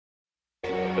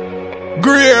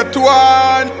Great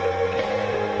one.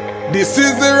 This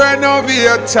is the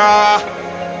renovator.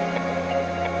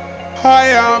 I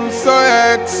am so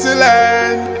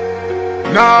excellent.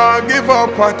 Nah give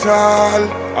up at all.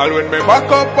 I'll when me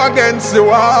back up against the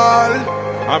wall,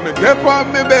 and me dip on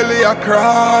me belly a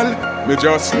crawl. Me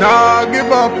just nah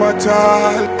give up at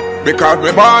all. Because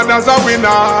me born as a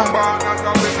winner.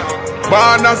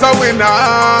 Born as a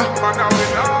winner.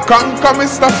 Conquer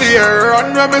Mr. Fear,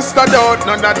 run with Mr. Doubt.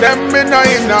 None of them me no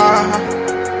inna.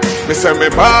 Me say me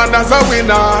born as a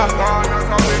winner.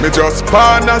 Me just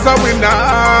born as a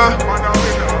winner.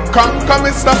 Conquer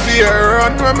Mr. Fear,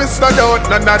 run with Mr. Doubt.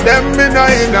 None of them me no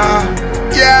inna.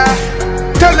 Yeah.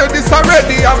 Tell you this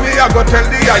already, and me I go tell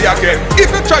the eye again.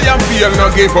 If you try and fail,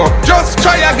 no give up. Just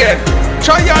try again.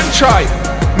 Try and try.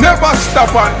 Never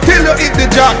stop until you hit the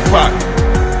jackpot.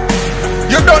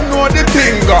 You don't know the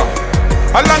thing.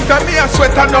 A long time me a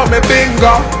sweat and now me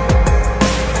bingo.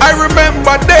 I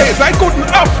remember days I couldn't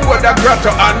afford a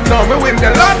grotto, and now me win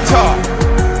the lotto.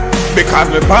 Because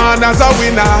me born as a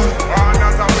winner.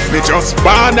 Me just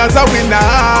born as a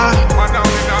winner.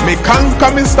 Me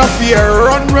conquer Mr. Fear,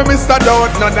 run with Mr.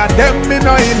 Doubt. None of them me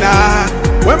no inna.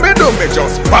 When me do, me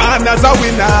just born as a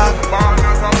winner.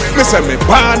 Me say me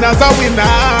born as a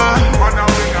winner.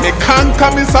 Me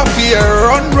conquer Mr. Fear,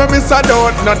 run with Mr.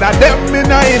 Doubt. None of them me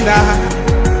no inna.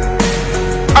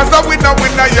 As a winner,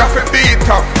 you have to beat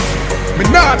up. Me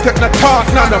nah take no talk,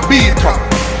 nah no beat up.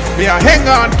 Me a hang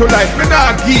on to life, me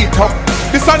nah geek up.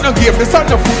 This a no game, this a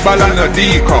no football and no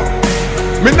deco.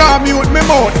 Me nah mute me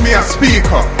mouth, me a speak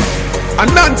up. And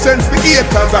nonsense the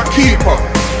haters a keep up.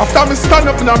 After me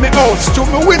stand up in my house, to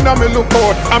me win and me look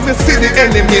out, and me see the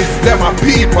enemies, them a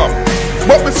peep up.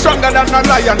 But me stronger than a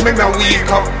lion, me no weak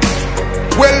up.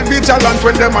 Well vigilant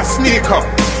when them a sneak up.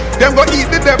 Them go eat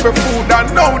the devil food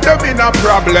and now them in a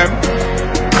problem.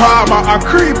 Karma a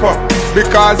creep up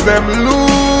because them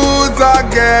lose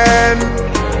again.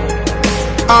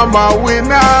 I'm a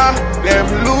winner, them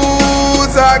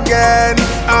lose again.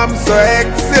 I'm so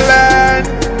excellent.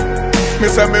 Me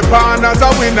say me born as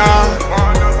a winner.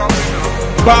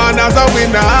 Born as a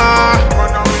winner.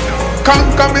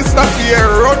 Conquer Mr. Fear,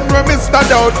 run with Mr.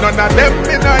 Doubt. None of them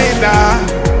me no inna.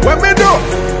 When me do,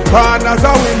 born as a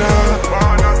winner.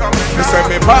 Me say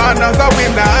me born as a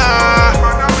winner.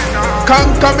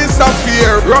 Conquer Mr.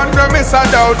 Fear, run with Mr.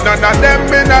 Doubt. None of them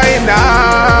me no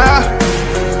inna.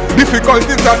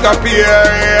 Difficulties that appear,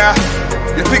 yeah.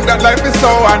 You think that life is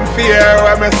so unfair.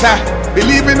 When me say,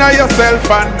 believe in yourself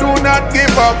and do not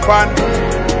give up and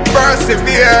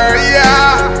persevere,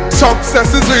 yeah.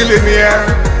 Success is really near.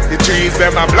 The trees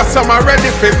them a blossom are ready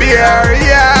for beer,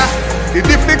 yeah. The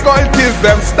difficulties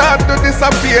them start to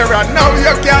disappear, and now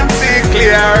you can see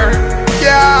clear.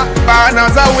 Yeah, born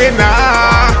as a winner.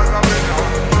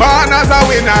 Born as a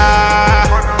winner.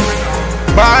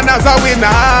 Born as a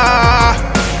winner.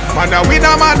 Man a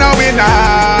winner, man a winner.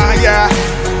 Yeah,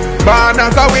 born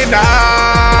as a winner.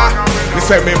 Me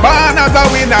say me born as a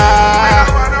winner.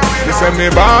 Me say me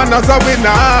born as a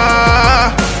winner.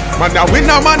 Man a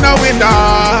winner, man a winner.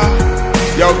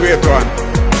 You're great one.